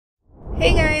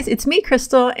Hey guys, it's me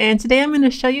Crystal, and today I'm going to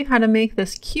show you how to make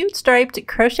this cute striped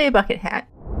crochet bucket hat.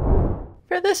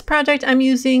 For this project I'm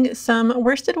using some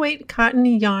worsted weight cotton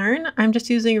yarn. I'm just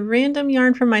using random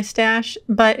yarn from my stash,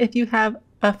 but if you have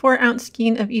a 4-ounce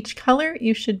skein of each color,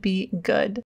 you should be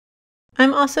good.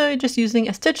 I'm also just using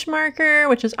a stitch marker,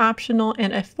 which is optional,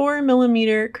 and a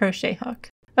 4mm crochet hook.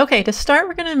 Okay, to start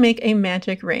we're going to make a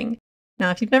magic ring.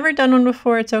 Now if you've never done one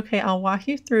before, it's okay, I'll walk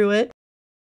you through it.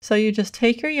 So you just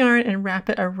take your yarn and wrap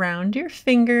it around your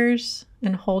fingers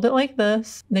and hold it like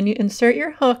this. Then you insert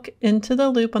your hook into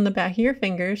the loop on the back of your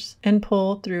fingers and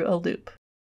pull through a loop.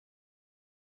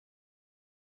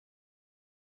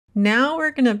 Now we're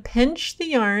going to pinch the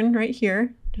yarn right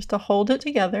here just to hold it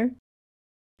together.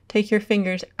 Take your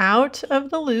fingers out of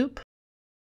the loop,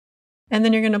 and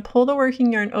then you're going to pull the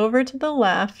working yarn over to the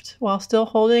left while still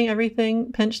holding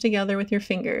everything pinched together with your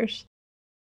fingers.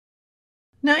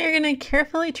 Now you're going to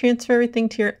carefully transfer everything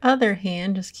to your other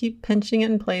hand. Just keep pinching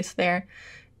it in place there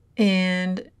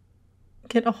and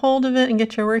get a hold of it and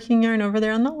get your working yarn over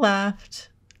there on the left.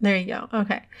 There you go.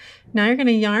 Okay. Now you're going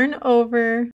to yarn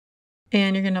over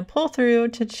and you're going to pull through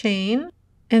to chain.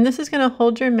 And this is going to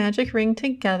hold your magic ring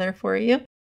together for you.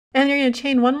 And you're going to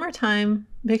chain one more time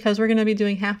because we're going to be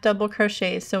doing half double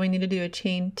crochets. So we need to do a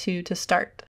chain 2 to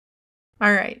start.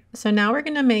 All right, so now we're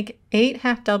going to make 8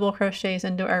 half double crochets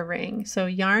into our ring. So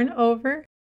yarn over,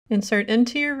 insert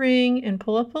into your ring and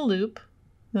pull up a loop.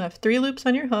 You'll have 3 loops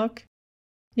on your hook.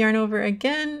 Yarn over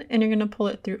again and you're going to pull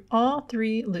it through all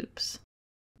 3 loops.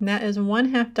 And that is 1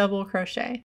 half double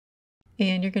crochet.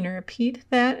 And you're going to repeat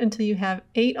that until you have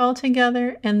 8 all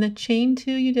together, and the chain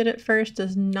 2 you did at first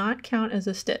does not count as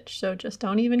a stitch. So just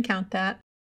don't even count that.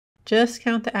 Just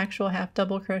count the actual half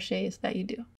double crochets that you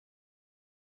do.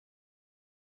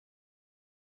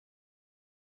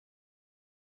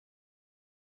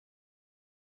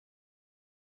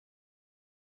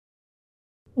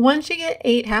 Once you get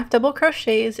 8 half double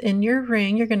crochets in your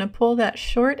ring, you're going to pull that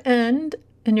short end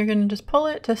and you're going to just pull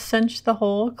it to cinch the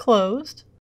hole closed.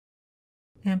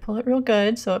 And pull it real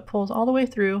good so it pulls all the way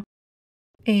through.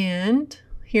 And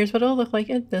here's what it'll look like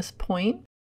at this point.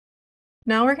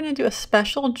 Now we're going to do a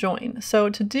special join. So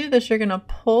to do this, you're going to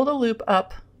pull the loop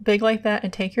up big like that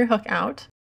and take your hook out.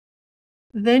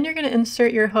 Then you're going to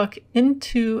insert your hook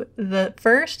into the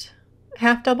first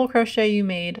half double crochet you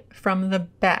made from the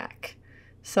back.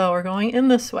 So we're going in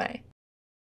this way.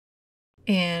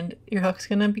 And your hook's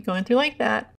going to be going through like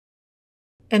that.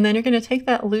 And then you're going to take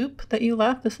that loop that you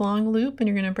left, this long loop, and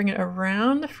you're going to bring it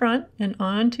around the front and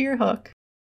onto your hook.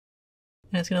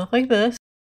 And it's going to look like this.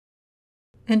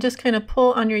 And just kind of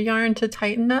pull on your yarn to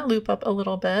tighten that loop up a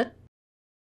little bit.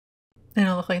 And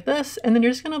it'll look like this. And then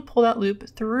you're just going to pull that loop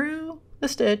through the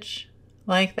stitch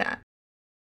like that.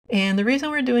 And the reason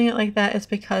we're doing it like that is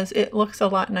because it looks a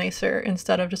lot nicer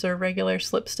instead of just a regular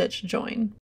slip stitch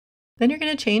join. Then you're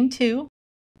going to chain 2.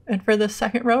 And for the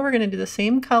second row, we're going to do the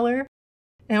same color.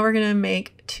 And we're going to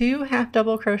make 2 half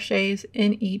double crochets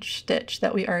in each stitch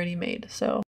that we already made.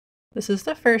 So this is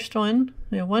the first one.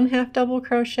 1 half double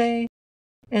crochet.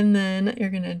 And then you're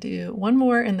going to do 1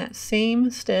 more in that same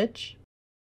stitch.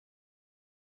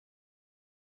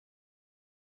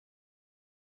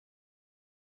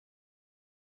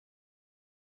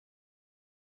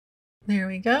 There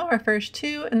we go, our first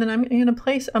 2, and then I'm going to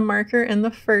place a marker in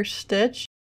the first stitch.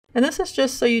 And this is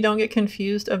just so you don't get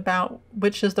confused about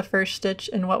which is the first stitch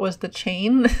and what was the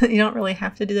chain. You don't really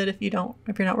have to do that if you're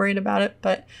not worried about it,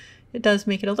 but it does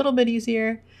make it a little bit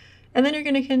easier. And then you're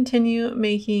going to continue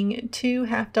making 2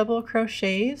 half double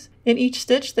crochets in each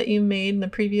stitch that you made in the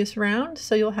previous round.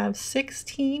 So you'll have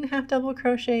 16 half double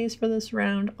crochets for this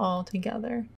round all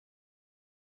together.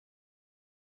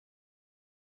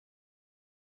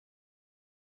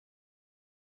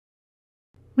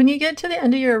 When you get to the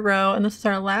end of your row, and this is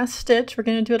our last stitch, we're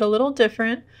going to do it a little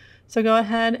different. So go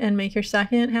ahead and make your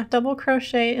second half double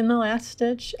crochet in the last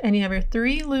stitch, and you have your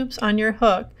 3 loops on your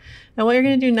hook. Now what you're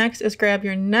going to do next is grab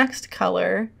your next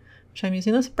color, which I'm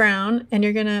using this brown, and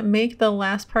you're going to make the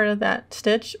last part of that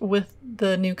stitch with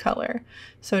the new color.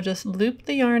 So just loop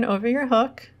the yarn over your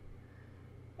hook,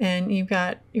 and you've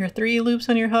got your 3 loops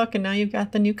on your hook, and now you've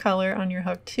got the new color on your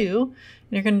hook too.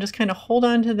 And you're going to just kind of hold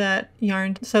on to that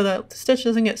yarn so that the stitch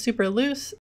doesn't get super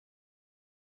loose.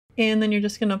 And then you're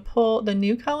just going to pull the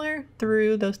new color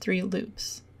through those 3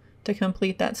 loops to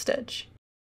complete that stitch.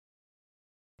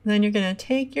 Then you're going to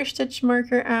take your stitch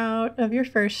marker out of your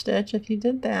first stitch if you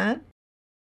did that.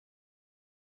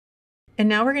 And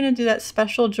now we're going to do that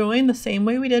special join the same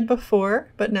way we did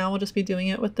before, but now we'll just be doing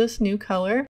it with this new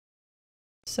color.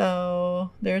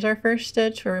 So there's our first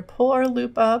stitch where we pull our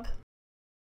loop up,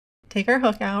 take our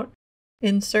hook out,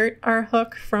 insert our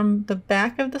hook from the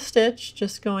back of the stitch,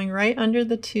 just going right under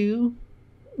the 2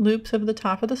 loops of the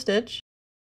top of the stitch.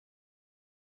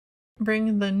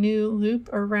 Bring the new loop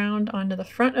around onto the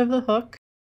front of the hook,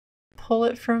 pull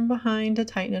it from behind to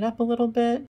tighten it up a little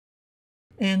bit,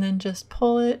 and then just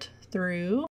pull it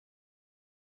through.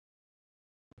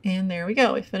 And there we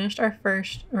go. We finished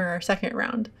our second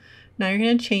round. Now you're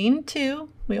going to chain 2.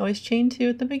 We always chain 2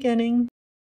 at the beginning.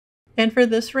 And for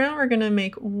this round, we're going to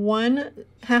make 1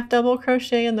 half double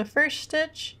crochet in the first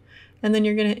stitch, and then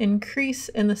you're going to increase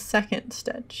in the second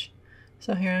stitch.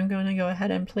 So here I'm going to go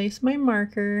ahead and place my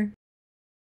marker.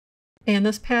 And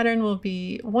this pattern will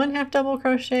be 1 half double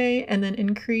crochet and then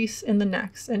increase in the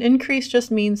next. And increase just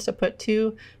means to put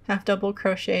 2 half double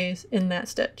crochets in that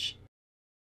stitch.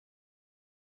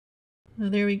 So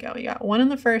there we go. We got 1 in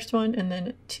the first one and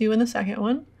then 2 in the second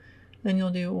one. Then you'll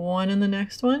do 1 in the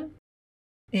next one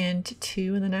and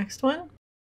 2 in the next one.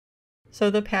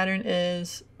 So the pattern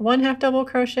is 1 half double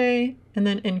crochet and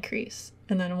then increase,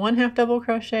 and then 1 half double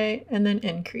crochet and then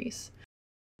increase.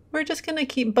 We're just going to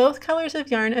keep both colors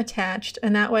of yarn attached,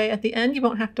 and that way at the end you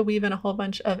won't have to weave in a whole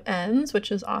bunch of ends,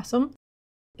 which is awesome.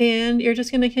 And you're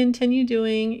just going to continue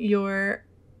doing your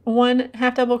 1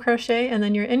 half double crochet and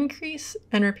then your increase,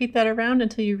 and repeat that around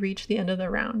until you reach the end of the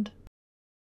round.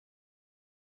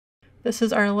 This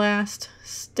is our last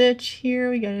stitch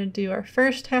here. We got to do our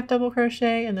first half double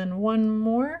crochet and then 1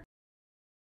 more.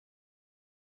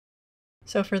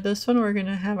 So for this one, we're going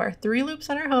to have our 3 loops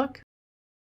on our hook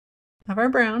of our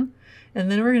brown, and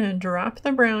then we're going to drop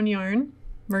the brown yarn.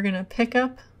 We're going to pick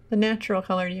up the natural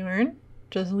colored yarn,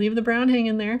 just leave the brown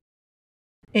hanging there,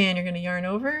 and you're going to yarn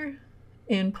over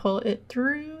and pull it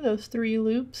through those 3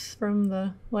 loops from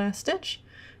the last stitch,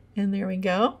 and there we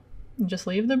go. And just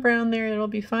leave the brown there, it'll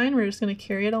be fine. We're just going to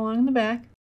carry it along the back,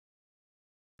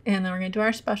 and then we're going to do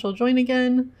our special join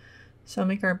again. So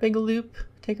make our big loop,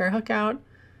 take our hook out,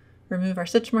 remove our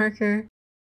stitch marker,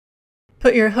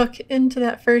 put your hook into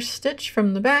that first stitch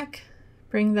from the back,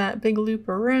 bring that big loop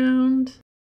around,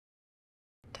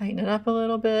 tighten it up a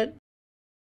little bit,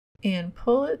 and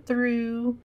pull it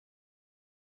through,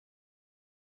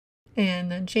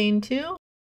 and then chain 2.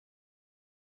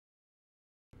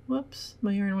 Whoops,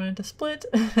 my yarn wanted to split.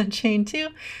 Chain 2,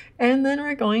 and then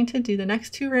we're going to do the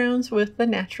next 2 rounds with the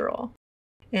natural.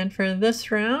 And for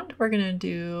this round, we're going to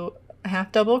do a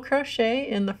half double crochet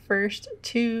in the first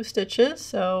 2 stitches.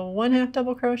 So 1 half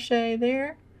double crochet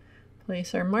there,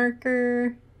 place our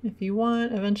marker if you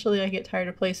want. Eventually I get tired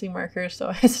of placing markers,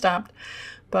 so I stopped.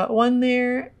 But 1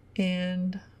 there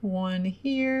and 1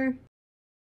 here,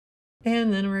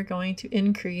 and then we're going to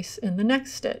increase in the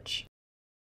next stitch.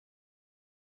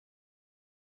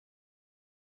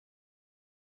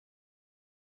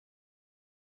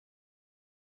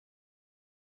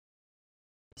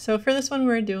 So for this one,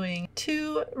 we're doing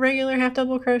 2 regular half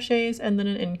double crochets and then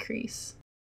an increase.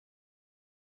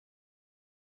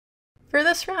 For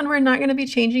this round, we're not going to be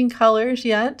changing colors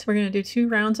yet. We're going to do 2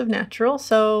 rounds of natural.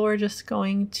 So we're just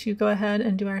going to go ahead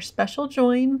and do our special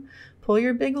join. Pull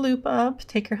your big loop up,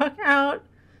 take your hook out,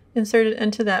 insert it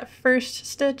into that first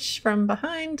stitch from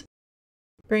behind,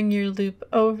 bring your loop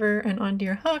over and onto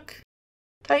your hook,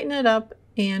 tighten it up,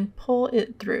 and pull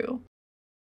it through.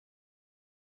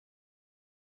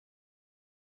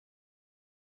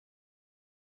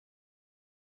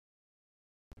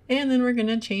 And then we're going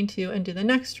to chain 2 and do the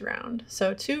next round.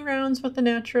 So 2 rounds with the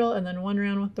natural and then 1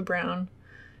 round with the brown.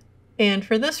 And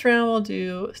for this round, we'll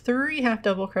do 3 half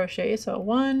double crochets. So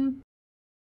 1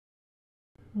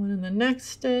 in the next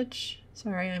stitch.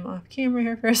 Sorry, I'm off camera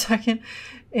here for a second.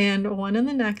 And 1 in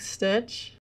the next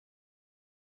stitch.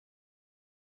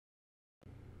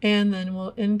 And then we'll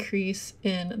increase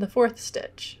in the 4th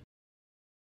stitch.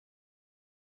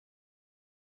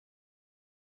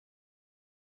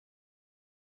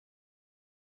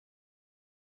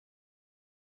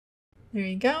 There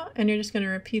you go, and you're just going to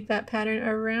repeat that pattern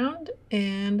around,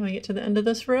 and when we get to the end of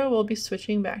this row, we'll be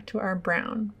switching back to our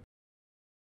brown.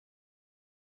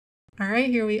 Alright,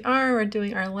 here we are. We're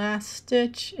doing our last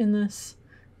stitch in this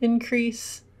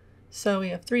increase. So we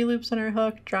have 3 loops on our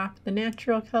hook, drop the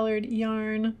natural colored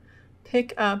yarn,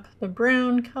 pick up the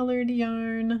brown colored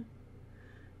yarn,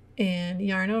 and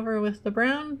yarn over with the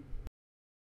brown,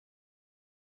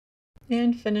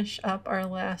 and finish up our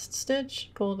last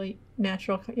stitch. Pull the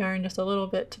natural yarn just a little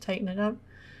bit to tighten it up,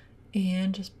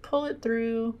 and just pull it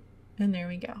through, and there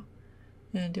we go.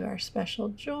 And do our special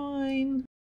join.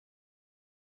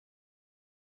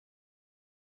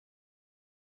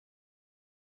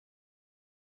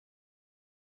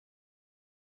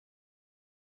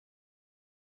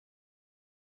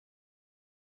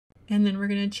 And then we're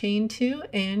going to chain 2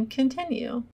 and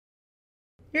continue.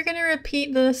 You're going to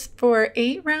repeat this for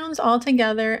 8 rounds all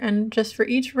together, and just for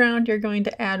each round you're going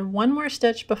to add 1 more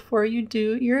stitch before you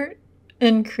do your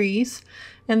increase,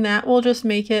 and that will just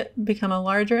make it become a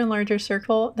larger and larger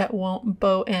circle that won't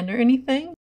bow in or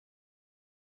anything.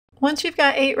 Once you've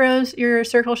got 8 rows, your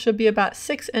circle should be about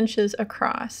 6 inches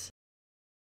across.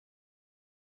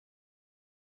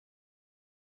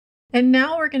 And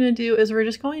now what we're going to do is we're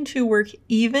just going to work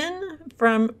even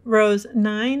from rows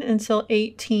 9 until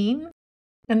 18.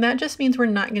 And that just means we're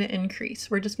not going to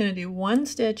increase. We're just going to do 1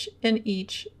 stitch in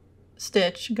each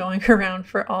stitch going around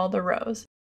for all the rows.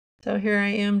 So here I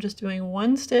am just doing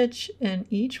 1 stitch in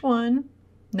each one,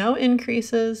 no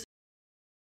increases.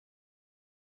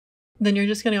 Then you're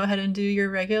just going to go ahead and do your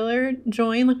regular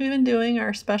join like we've been doing,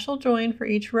 our special join for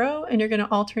each row, and you're going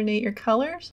to alternate your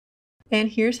colors. And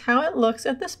here's how it looks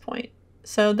at this point.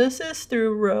 So this is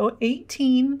through row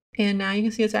 18, and now you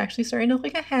can see it's actually starting to look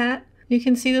like a hat. You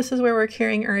can see this is where we're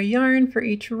carrying our yarn for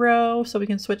each row, so we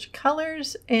can switch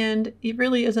colors, and it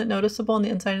really isn't noticeable on the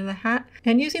inside of the hat.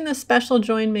 And using this special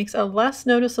join makes a less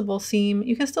noticeable seam.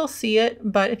 You can still see it,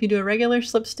 but if you do a regular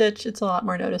slip stitch, it's a lot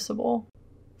more noticeable.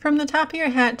 From the top of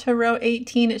your hat to row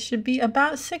 18, it should be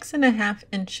about 6.5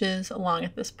 inches long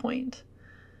at this point.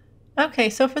 Okay,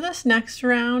 so for this next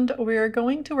round, we're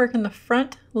going to work in the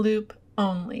front loop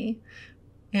only.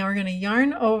 And we're going to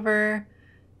yarn over,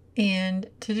 and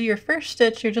to do your first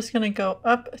stitch, you're just going to go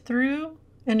up through,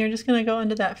 and you're just going to go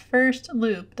into that first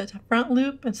loop, the front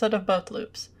loop instead of both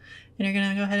loops. And you're going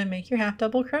to go ahead and make your half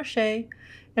double crochet.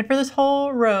 And for this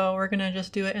whole row, we're going to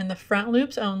just do it in the front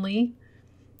loops only.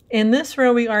 In this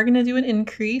row, we are going to do an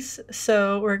increase,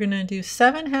 so we're going to do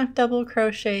 7 half double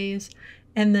crochets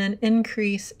and then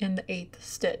increase in the 8th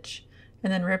stitch,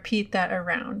 and then repeat that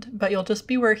around. But you'll just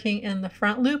be working in the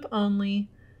front loop only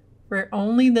for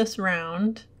only this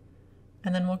round,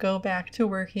 and then we'll go back to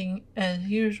working as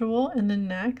usual in the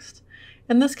next.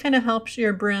 And this kind of helps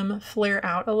your brim flare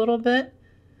out a little bit.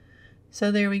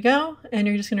 So there we go, and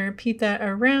you're just going to repeat that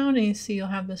around, and you see you'll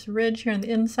have this ridge here on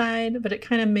the inside, but it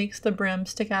kind of makes the brim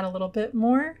stick out a little bit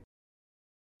more.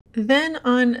 Then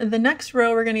on the next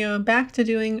row, we're going to go back to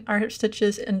doing our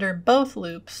stitches under both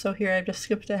loops. So here I've just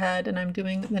skipped ahead and I'm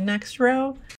doing the next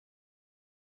row.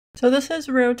 So this is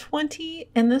row 20,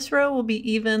 and this row will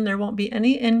be even. There won't be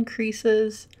any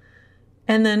increases.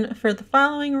 And then for the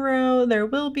following row, there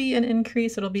will be an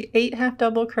increase. It'll be 8 half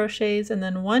double crochets and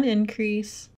then 1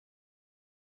 increase.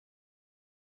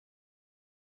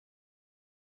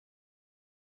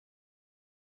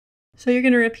 So you're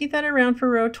going to repeat that around for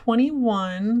row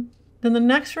 21. Then the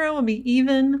next row will be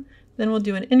even. Then we'll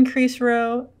do an increase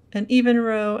row, an even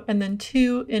row, and then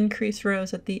 2 increase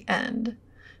rows at the end.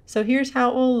 So here's how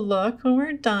it will look when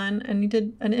we're done, and you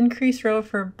did an increase row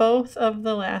for both of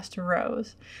the last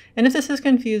rows. And if this is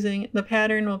confusing, the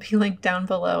pattern will be linked down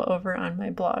below over on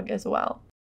my blog as well.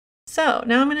 So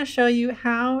now I'm going to show you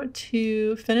how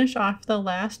to finish off the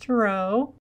last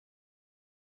row.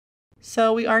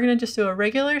 So we are going to just do a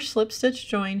regular slip stitch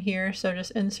join here. So just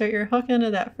insert your hook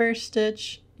into that first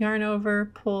stitch, yarn over,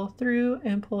 pull through,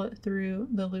 and pull it through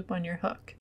the loop on your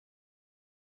hook.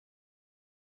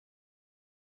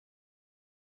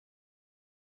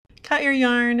 Cut your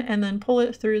yarn and then pull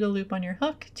it through the loop on your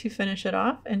hook to finish it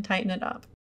off and tighten it up.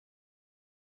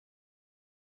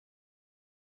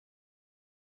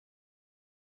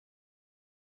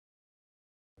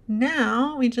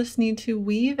 Now we just need to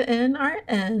weave in our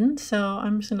end. So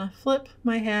I'm just going to flip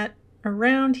my hat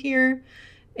around here,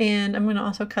 and I'm going to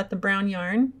also cut the brown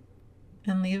yarn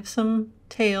and leave some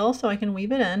tail so I can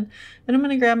weave it in. Then I'm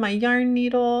going to grab my yarn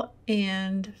needle,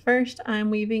 and first I'm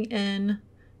weaving in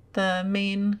the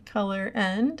main color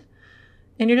end,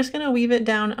 and you're just going to weave it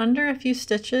down under a few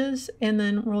stitches, and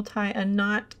then we'll tie a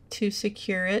knot to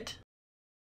secure it.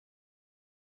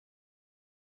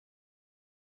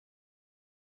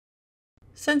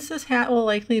 Since this hat will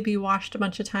likely be washed a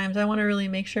bunch of times, I want to really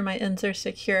make sure my ends are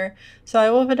secure. So I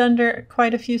wove it under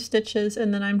quite a few stitches,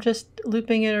 and then I'm just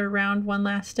looping it around one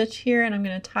last stitch here, and I'm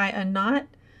going to tie a knot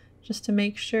just to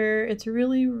make sure it's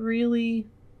really, really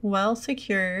well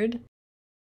secured.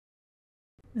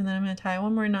 And then I'm going to tie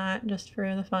one more knot just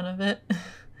for the fun of it.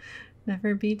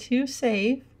 Never be too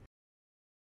safe.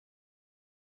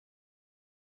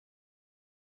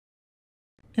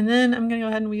 And then I'm going to go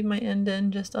ahead and weave my end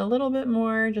in just a little bit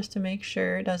more just to make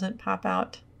sure it doesn't pop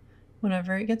out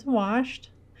whenever it gets washed.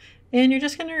 And you're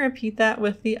just going to repeat that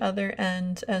with the other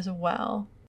ends as well.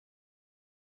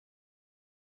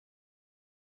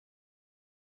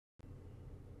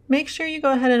 Make sure you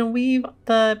go ahead and weave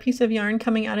the piece of yarn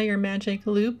coming out of your magic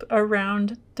loop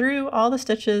around through all the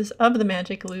stitches of the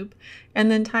magic loop,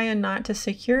 and then tie a knot to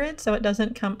secure it so it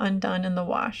doesn't come undone in the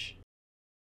wash.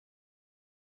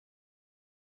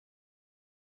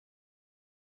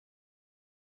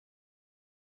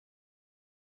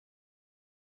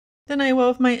 Then I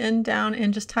wove my end down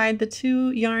and just tied the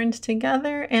two yarns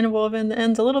together and woven the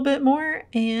ends a little bit more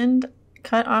and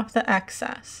cut off the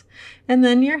excess. And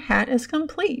then your hat is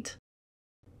complete.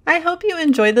 I hope you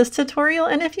enjoyed this tutorial,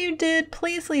 and if you did,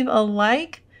 please leave a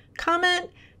like,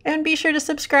 comment, and be sure to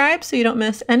subscribe so you don't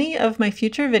miss any of my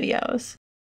future videos.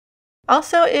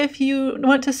 Also, if you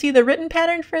want to see the written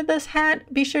pattern for this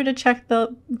hat, be sure to check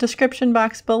the description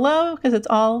box below because it's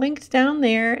all linked down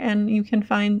there, and you can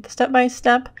find the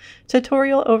step-by-step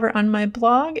tutorial over on my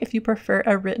blog if you prefer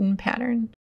a written pattern.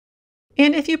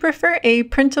 And if you prefer a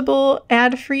printable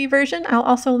ad-free version, I'll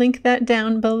also link that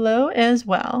down below as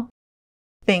well.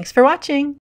 Thanks for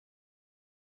watching!